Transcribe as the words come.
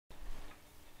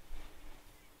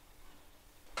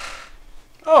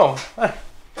Oh, hey.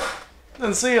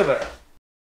 Didn't see you there.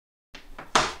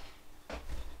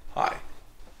 Hi.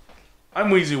 I'm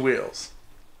Wheezy Wheels,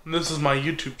 and this is my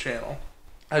YouTube channel.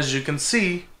 As you can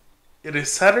see, it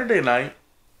is Saturday night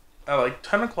at like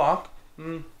 10 o'clock.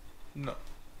 No.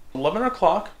 11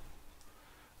 o'clock.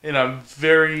 And I'm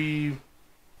very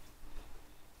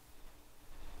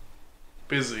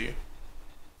busy.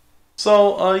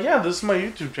 So, yeah, this is my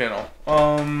YouTube channel.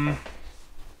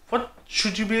 What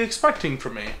should you be expecting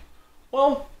from me?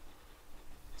 Well,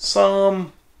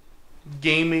 some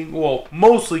gaming, well,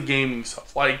 mostly gaming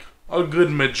stuff, like a good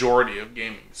majority of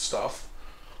gaming stuff.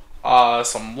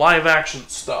 Some live action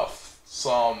stuff,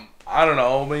 some, I don't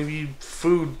know, maybe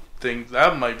food things,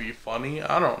 that might be funny,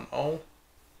 I don't know.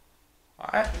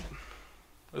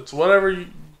 It's whatever you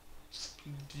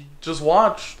just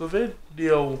watch the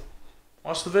video.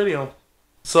 Watch the video.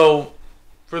 So,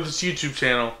 for this YouTube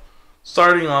channel,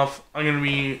 starting off,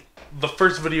 the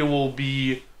first video will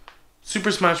be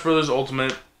Super Smash Bros.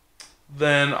 Ultimate.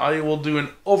 Then I will do an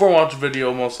Overwatch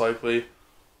video, most likely.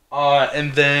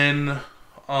 And then,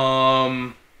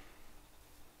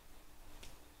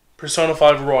 Persona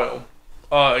 5 Royal.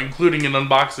 Including an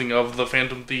unboxing of the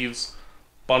Phantom Thieves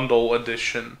Bundle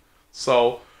Edition.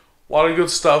 So, a lot of good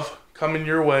stuff coming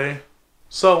your way.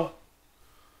 So,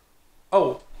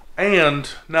 oh, and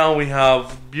now we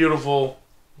have beautiful,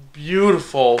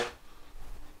 beautiful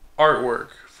artwork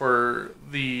for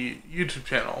the YouTube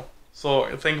channel. So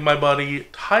I thank my buddy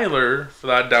Tyler for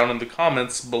that down in the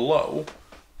comments below.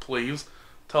 Please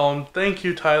tell him, thank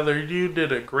you, Tyler, you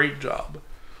did a great job.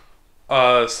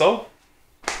 So,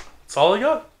 that's all I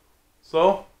got.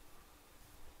 So,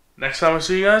 next time I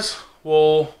see you guys,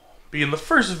 we'll be in the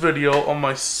first video on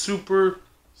my Super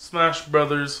Smash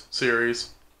Brothers series.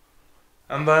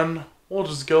 And then we'll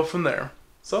just go from there.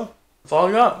 So, that's all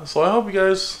I got. So I hope you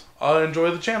guys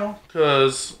enjoy the channel,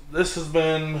 because this has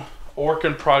been a work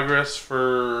in progress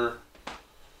for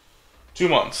 2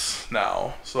 months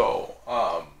now. So,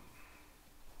 I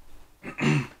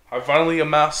finally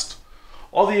amassed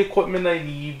all the equipment I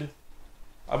need.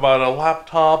 I bought a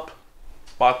laptop,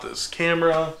 bought this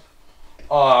camera,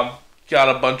 got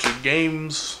a bunch of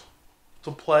games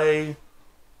to play.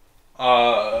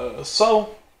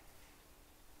 So,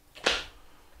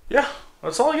 yeah,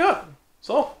 that's all I got.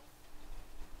 So,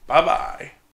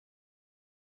 bye-bye.